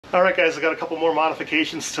Alright guys, I got a couple more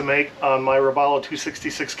modifications to make on my Robalo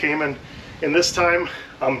 266 Cayman, and this time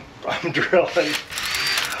I'm drilling.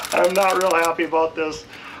 I'm not real happy about this.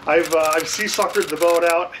 I've sea-suckered the boat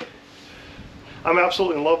out. I'm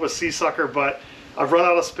absolutely in love with sea-sucker, but I've run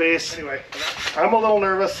out of space. Anyway, I'm a little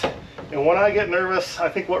nervous, and when I get nervous, I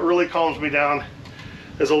think what really calms me down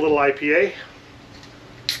is a little IPA.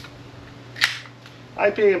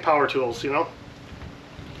 IPA and power tools, you know?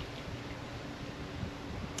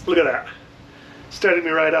 Look at that. Steadied me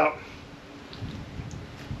right out.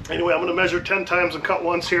 Anyway, I'm going to measure 10 times and cut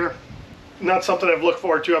once here. Not something I've looked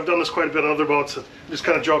forward to. I've done this quite a bit on other boats. I'm just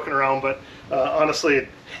kind of joking around, but honestly, it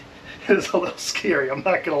is a little scary. I'm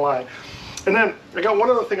not going to lie. And then I got one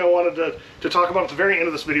other thing I wanted to talk about at the very end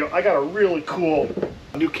of this video. I got a really cool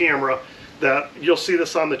new camera that you'll see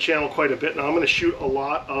this on the channel quite a bit. Now I'm going to shoot a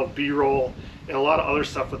lot of B-roll and a lot of other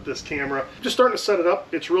stuff with this camera. Just starting to set it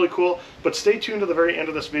up. It's really cool, but stay tuned to the very end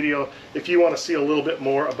of this video if you want to see a little bit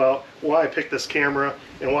more about why I picked this camera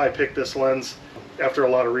and why I picked this lens after a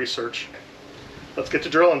lot of research. Let's get to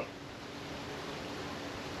drilling.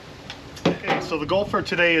 Okay, so the goal for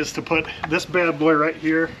today is to put this bad boy right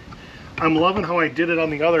here. I'm loving how I did it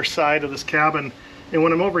on the other side of this cabin, and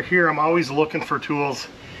when I'm over here I'm always looking for tools,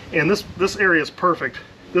 and this area is perfect.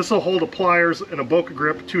 This will hold a pliers and a Boca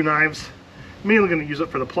grip, 2 knives. I'm mainly going to use it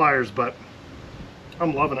for the pliers, but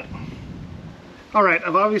I'm loving it. Alright,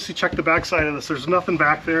 I've obviously checked the back side of this. There's nothing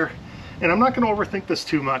back there, and I'm not going to overthink this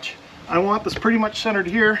too much. I want this pretty much centered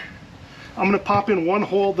here. I'm going to pop in one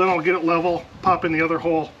hole, then I'll get it level, pop in the other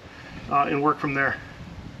hole, and work from there.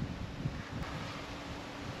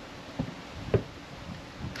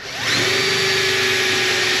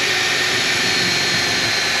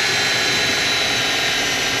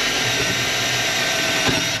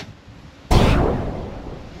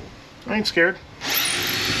 I ain't scared.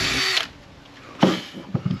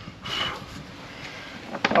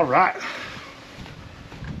 All right.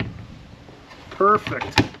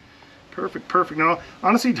 Perfect. Perfect, perfect. Now,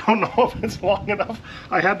 honestly, don't know if it's long enough.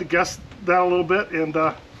 I had to guess that a little bit, and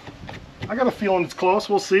I got a feeling it's close.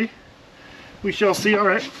 We'll see. We shall see. All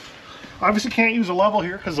right. Obviously can't use a level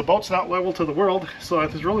here because the boat's not level to the world, so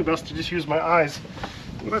it's really best to just use my eyes.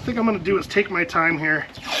 What I think I'm going to do is take my time here,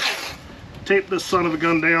 tape this son of a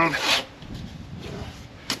gun down,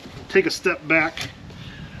 take a step back,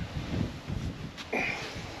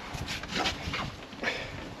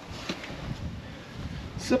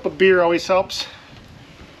 sip of beer always helps.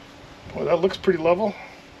 Well, that looks pretty level.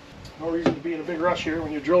 No reason to be in a big rush here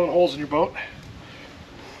when you're drilling holes in your boat.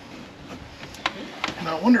 And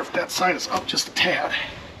I wonder if that side is up just a tad.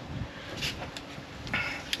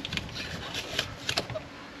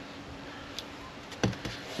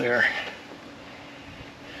 There.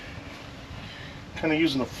 Kind of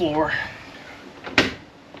using the floor.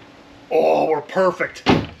 Oh, we're perfect.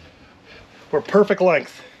 We're perfect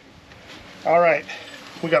length. All right,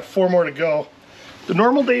 we got 4 more to go. The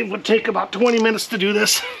normal day would take about 20 minutes to do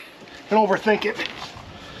this and overthink it.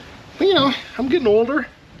 But you know, I'm getting older.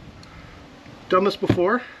 Done this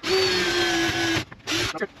before.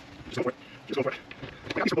 Just go for it. Just go for it.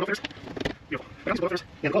 I got these boat upstairs. I got these boat upstairs.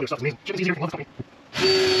 Yeah, the quality of stuff is amazing. Shipping's easier from love company.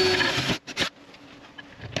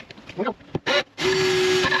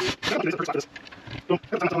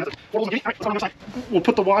 We'll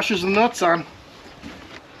put the washers and nuts on.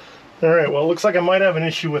 Alright, well it looks like I might have an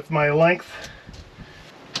issue with my length.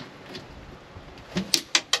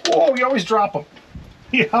 Oh, you always drop them.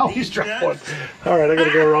 You always drop one. Alright, I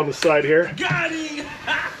gotta go around the side here. Got him!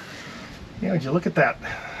 Yeah, would you look at that?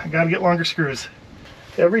 I gotta get longer screws.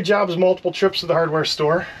 Every job is multiple trips to the hardware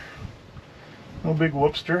store. No big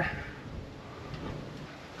whoopster.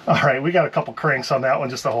 Alright, we got a couple cranks on that one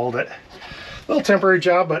just to hold it. A little temporary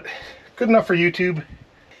job, but good enough for YouTube.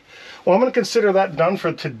 Well, I'm going to consider that done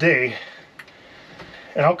for today,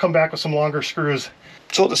 and I'll come back with some longer screws.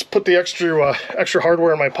 So I'll just put the extra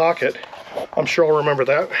hardware in my pocket. I'm sure I'll remember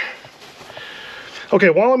that. Okay,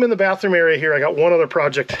 while I'm in the bathroom area here, I got one other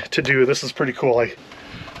project to do. This is pretty cool.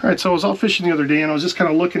 Alright, so I was out fishing the other day, and I was just kind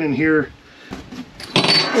of looking in here.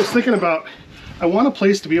 I was thinking about, I want a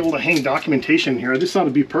place to be able to hang documentation here. I just thought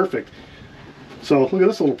it'd be perfect. So look at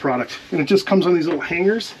this little product, and it just comes on these little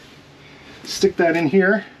hangers. Stick that in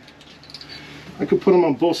here. I could put them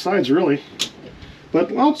on both sides really,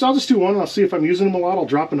 but I'll just do one. I'll see if I'm using them a lot. I'll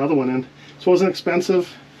drop another one in. So it wasn't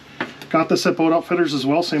expensive. Got this at Boat Outfitters as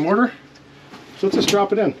well, same order. So let's just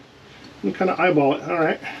drop it in and kind of eyeball it. All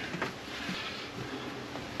right.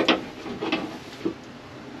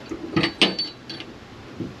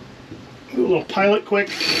 Do a little pilot quick.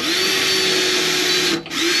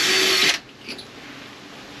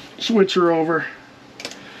 Switch her over.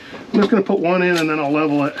 just going to put one in and then I'll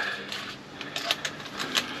level it.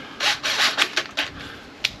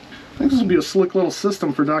 I think this will be a slick little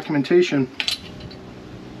system for documentation.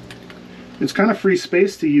 It's kind of free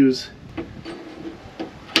space to use.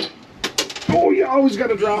 Oh, you always got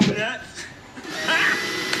to drop it.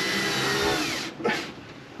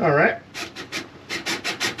 All right.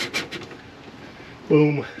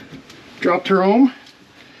 Boom. Dropped her home.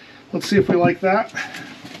 Let's see if we like that.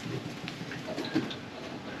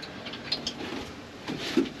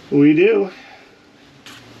 We do.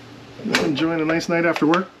 Enjoying a nice night after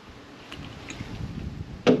work.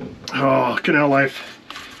 Oh, Canal life.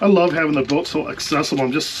 I love having the boat so accessible.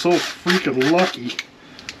 I'm just so freaking lucky.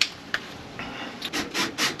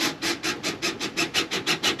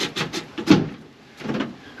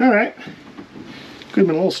 Alright. Could have been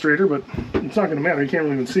a little straighter, but it's not going to matter. You can't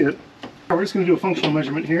really even see it. We're just going to do a functional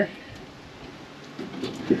measurement here.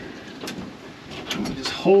 I'm going to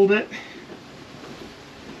just hold it.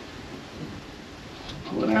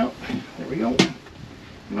 Pull it out. There we go.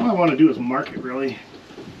 And all I want to do is mark it, really.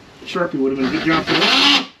 Sharpie would have been a good job for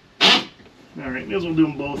this. Alright, may as well do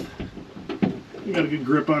them both. We got a good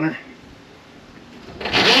grip on her.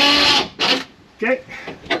 Okay.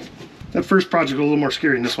 That first project was a little more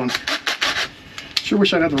scary than this one. Sure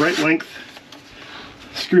wish I'd had the right length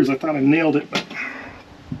screws. I thought I nailed it, but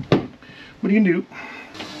what do you do?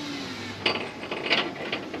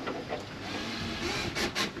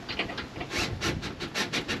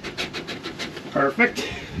 Perfect.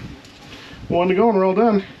 One to go and we're all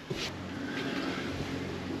done.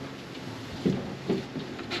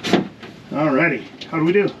 Alrighty, how do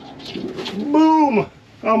we do? Boom!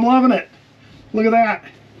 I'm loving it. Look at that.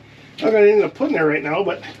 I don't got anything to put in there right now,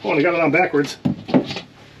 but I only got it on backwards.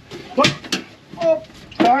 What? Oh,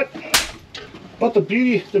 God. But the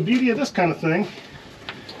beauty of this kind of thing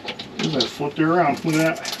is I flipped her around. Look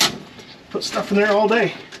at that. Put stuff in there all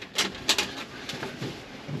day.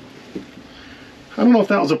 I don't know if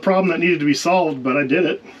that was a problem that needed to be solved, but I did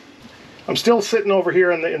it. I'm still sitting over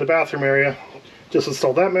here in the bathroom area. Just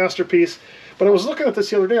installed that masterpiece. But I was looking at this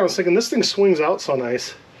the other day. I was thinking, this thing swings out so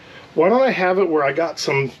nice. Why don't I have it where I got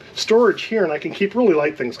some storage here and I can keep really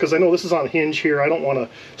light things? Because I know this is on hinge here. I don't want to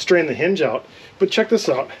strain the hinge out. But check this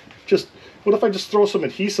out. What if I just throw some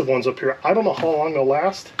adhesive ones up here? I don't know how long they'll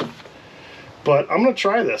last, but I'm going to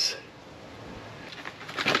try this.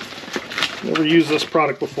 Never used this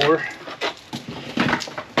product before.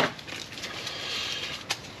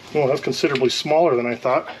 Well, that's considerably smaller than I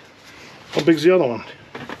thought. How big's the other one?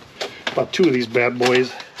 About 2 of these bad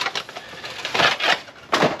boys.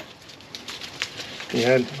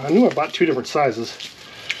 Yeah, I knew I bought 2 different sizes.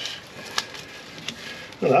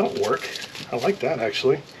 Well, that'll work. I like that,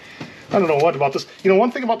 actually. I don't know what about this. You know,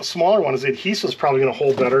 one thing about the smaller one is the adhesive's probably going to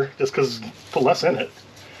hold better just because put less in it.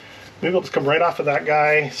 Maybe I'll just come right off of that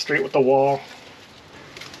guy, straight with the wall.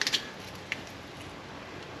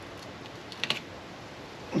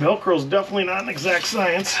 Velcro's definitely not an exact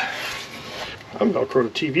science. I Velcroed a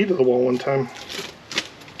TV to the wall one time.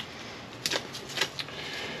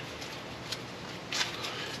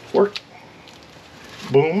 Worked.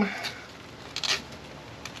 Boom.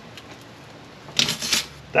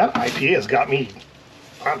 That IPA has got me,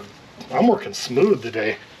 I'm working smooth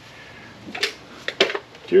today.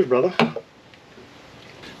 Cheers, brother.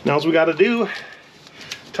 Now as we got to do,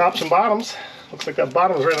 tops and bottoms. Looks like that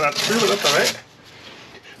bottom is right on that screw, but that's all right.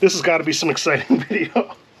 This has got to be some exciting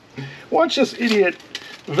video. Watch this idiot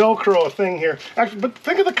Velcro a thing here. Actually, but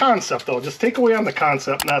think of the concept though. Just take away on the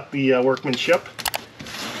concept, not the workmanship.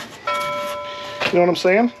 You know what I'm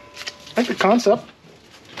saying? I think the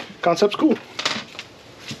concept's cool.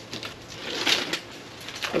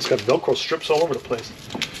 It's got Velcro strips all over the place.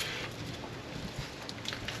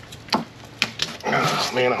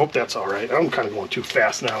 Oh, man, I hope that's all right. I'm kind of going too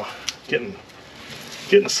fast now. Getting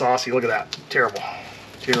saucy. Look at that. Terrible.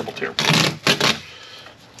 Terrible, terrible.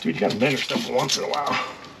 Dude, you gotta measure stuff once in a while.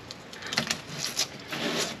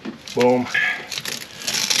 Boom.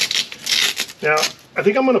 Now, I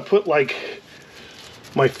think I'm gonna put like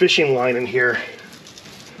my fishing line in here.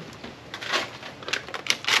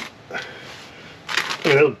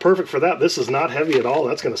 I mean, it's perfect for that. This is not heavy at all.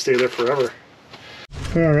 That's gonna stay there forever.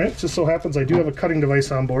 All right, just so happens I do have a cutting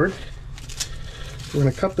device on board. We're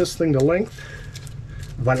gonna cut this thing to length.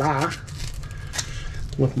 Voila.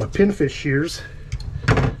 With my pinfish shears.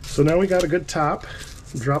 So now we got a good top.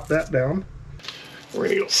 Drop that down. We're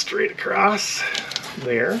gonna go straight across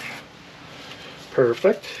there.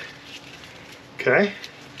 Perfect. Okay.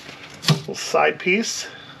 Little side piece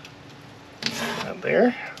right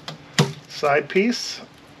there. Side piece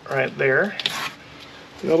right there.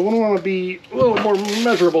 The other one I want to be a little more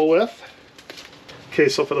measurable with. Okay,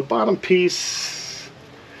 so for the bottom piece,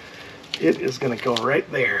 it is going to go right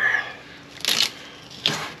there.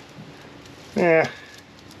 Yeah.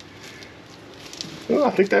 Well,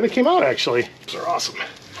 I think that it came out actually. These are awesome.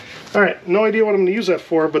 All right, no idea what I'm going to use that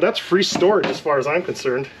for, but that's free storage as far as I'm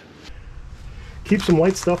concerned. Keep some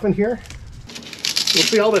light stuff in here. We'll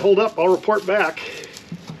see how they hold up. I'll report back.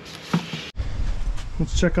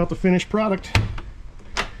 Let's check out the finished product.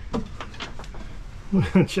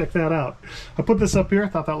 Check that out. I put this up here. I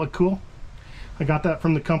thought that looked cool. I got that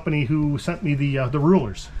from the company who sent me the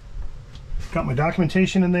rulers. Got my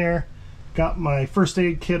documentation in there. Got my first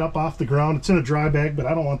aid kit up off the ground. It's in a dry bag, but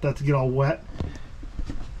I don't want that to get all wet.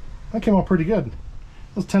 That came out pretty good. It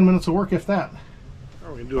was 10 minutes of work, if that.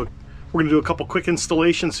 We're gonna do a couple quick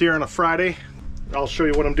installations here on a Friday. I'll show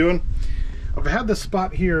you what I'm doing. I've had this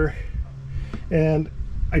spot here, and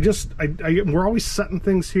we're always setting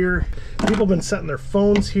things here. People have been setting their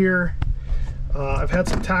phones here. I've had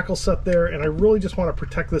some tackle set there, and I really just want to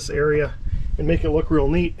protect this area and make it look real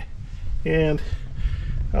neat. And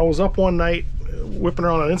I was up one night whipping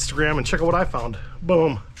around on Instagram, and check out what I found.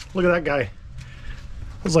 Boom, look at that guy.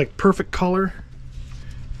 It was like perfect color.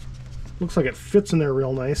 Looks like it fits in there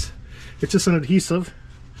real nice. It's just an adhesive.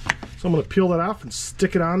 So I'm going to peel that off and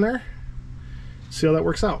stick it on there. See how that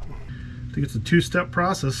works out. I think it's a two-step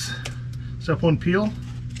process. Step one, peel.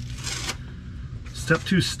 Step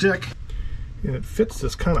two, stick. And it fits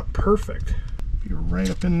this kind of perfect. Be right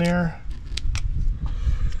up in there.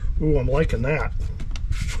 Ooh, I'm liking that.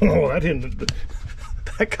 Oh,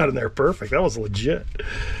 that got in there perfect. That was legit.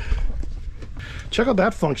 Check out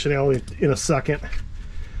that functionality in a second.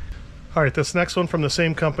 All right, this next one from the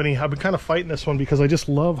same company. I've been kind of fighting this one because I just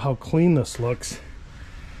love how clean this looks.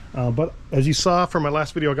 But as you saw from my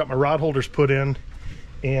last video, I got my rod holders put in,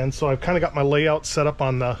 and so I've kind of got my layout set up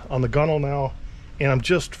on the gunnel now, and I'm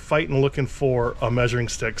just fighting looking for a measuring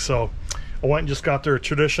stick. So I went and just got their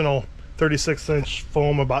traditional 36-inch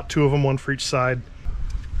foam, about 2 of them, 1 for each side.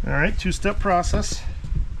 All right, 2-step process.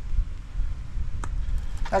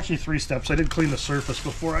 Actually 3 steps. I did clean the surface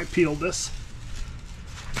before I peeled this.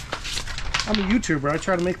 I'm a YouTuber. I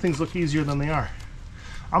try to make things look easier than they are.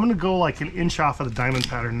 I'm going to go like 1 inch off of the diamond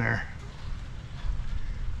pattern there.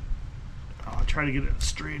 I'll try to get it as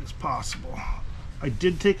straight as possible. I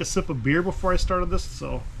did take a sip of beer before I started this,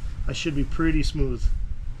 so I should be pretty smooth.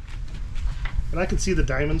 And I can see the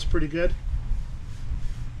diamonds pretty good.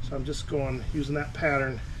 So I'm just using that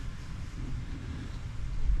pattern.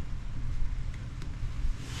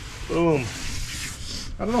 Boom.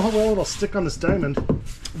 I don't know how well it'll stick on this diamond,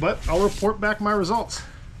 but I'll report back my results.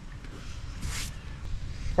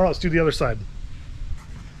 All right, let's do the other side.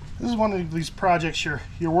 This is one of these projects you're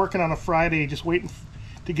working on a Friday, just waiting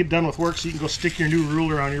to get done with work so you can go stick your new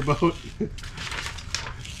ruler on your boat.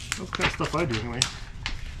 That's kind of stuff I do anyway.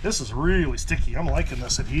 This is really sticky. I'm liking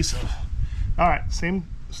this adhesive. All right, same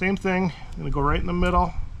thing. I'm gonna go right in the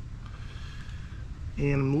middle,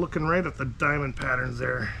 and I'm looking right at the diamond patterns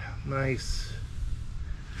there. Nice.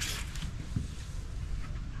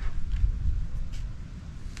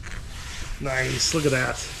 Nice, look at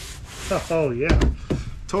that. Oh yeah,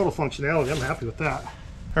 total functionality. I'm happy with that.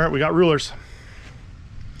 All right, we got rulers.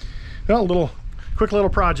 Well, quick little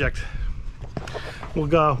project.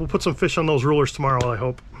 We'll put some fish on those rulers tomorrow, I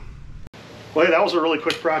hope. Well, hey, that was a really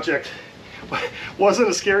quick project. Wasn't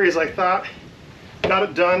as scary as I thought. Got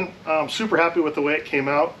it done. I'm super happy with the way it came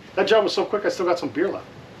out. That job was so quick, I still got some beer left.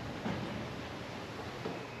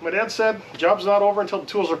 My dad said, job's not over until the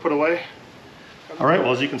tools are put away. All right,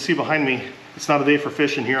 well, as you can see behind me, it's not a day for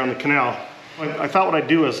fishing here on the canal. I thought what I'd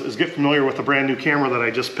do is get familiar with the brand new camera that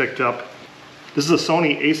I just picked up. This is a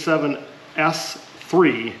Sony a7S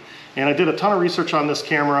III, and I did a ton of research on this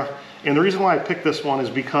camera, and the reason why I picked this one is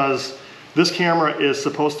because this camera is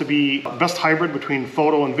supposed to be the best hybrid between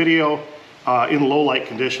photo and video in low light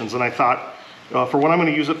conditions, and I thought for what I'm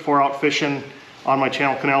going to use it for out fishing on my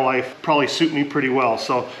channel, Canal Life, probably suit me pretty well.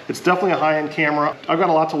 So it's definitely a high-end camera. I've got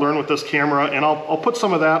a lot to learn with this camera, and I'll put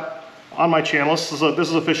some of that on my channel. This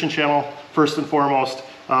is a fishing channel first and foremost,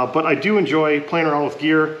 but I do enjoy playing around with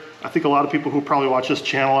gear. I think a lot of people who probably watch this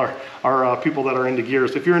channel are people that are into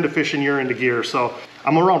gears. If you're into fishing, you're into gear. So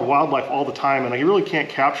I'm around wildlife all the time, and I really can't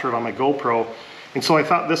capture it on my GoPro. And so I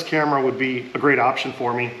thought this camera would be a great option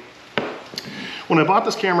for me. When I bought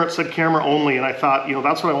this camera, it said camera only, and I thought, you know,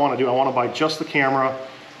 that's what I want to do. I want to buy just the camera,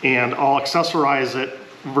 and I'll accessorize it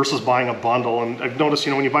versus buying a bundle. And I've noticed,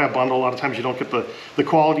 you know, when you buy a bundle, a lot of times you don't get the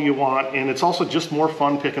quality you want, and it's also just more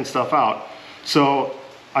fun picking stuff out. So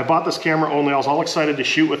I bought this camera only. I was all excited to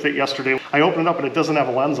shoot with it yesterday. I opened it up and it doesn't have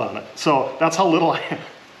a lens on it. So that's how little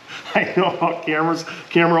I know about cameras.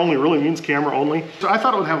 Camera only really means camera only. So I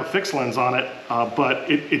thought it would have a fixed lens on it, but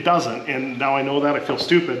it doesn't. And now I know that, I feel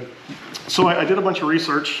stupid. So I did a bunch of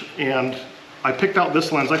research and I picked out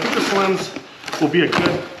this lens. I think this lens will be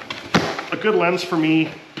a good lens for me.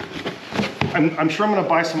 I'm sure I'm gonna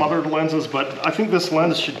buy some other lenses, but I think this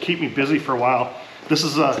lens should keep me busy for a while. This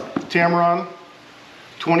is a Tamron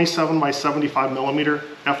 27 by 75 millimeter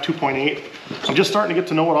f2.8. I'm just starting to get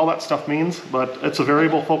to know what all that stuff means, but it's a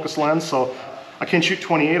variable focus lens, so I can shoot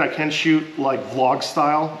 28, I can shoot like vlog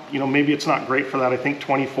style. You know, maybe it's not great for that. I think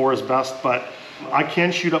 24 is best, but I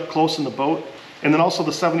can shoot up close in the boat. And then also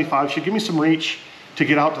the 75 should give me some reach to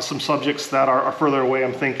get out to some subjects that are further away.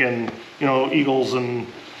 I'm thinking, you know, eagles and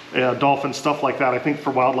dolphins, stuff like that. I think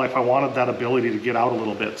for wildlife, I wanted that ability to get out a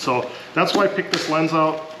little bit. So that's why I picked this lens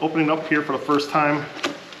out, opening up here for the first time.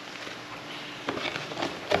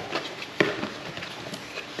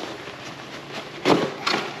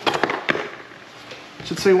 I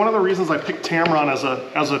should say one of the reasons I picked Tamron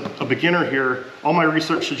as a beginner here, all my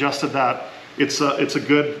research suggested that it's a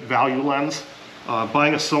good value lens.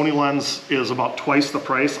 Buying a Sony lens is about twice the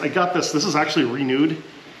price. I got this is actually renewed.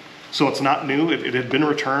 So it's not new, it had been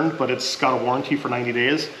returned, but it's got a warranty for 90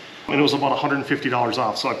 days. And it was about $150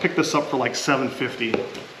 off. So I picked this up for like $7.50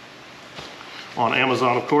 on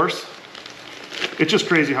Amazon, of course. It's just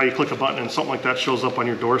crazy how you click a button and something like that shows up on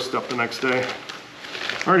your doorstep the next day.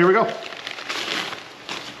 All right, here we go.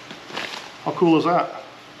 How cool is that?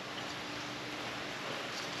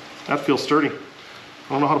 That feels sturdy. I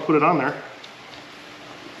don't know how to put it on there.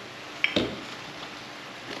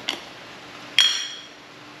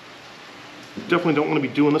 Definitely don't want to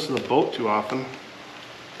be doing this in the boat too often.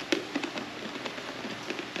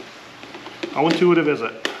 How intuitive is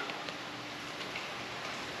it?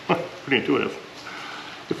 Pretty intuitive.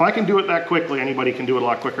 If I can do it that quickly, anybody can do it a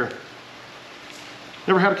lot quicker.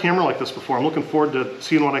 Never had a camera like this before. I'm looking forward to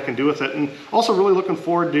seeing what I can do with it, and also really looking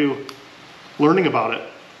forward to learning about it.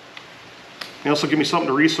 It also give me something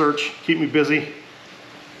to research, keep me busy,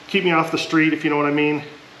 keep me off the street, if you know what I mean.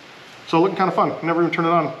 So looking kind of fun. Never even turned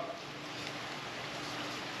it on.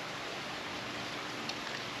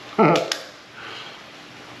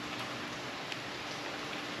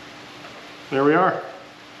 There we are.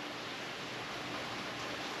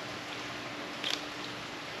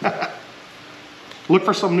 Look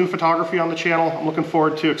for some new photography on the channel. I'm looking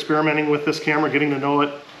forward to experimenting with this camera, getting to know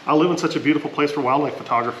it. I live in such a beautiful place for wildlife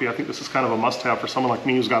photography. I think this is kind of a must-have for someone like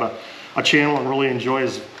me who's got a channel and really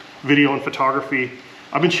enjoys video and photography.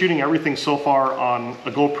 I've been shooting everything so far on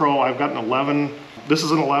a GoPro. I've got an 11. This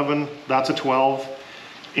is an 11, that's a 12.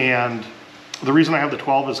 And the reason I have the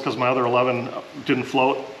 12 is because my other 11 didn't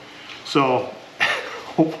float. So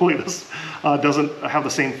hopefully this doesn't have the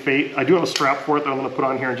same fate. I do have a strap for it that I'm going to put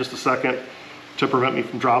on here in just a second to prevent me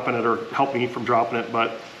from dropping it or help me from dropping it.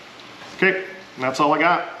 But okay, that's all I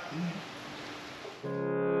got.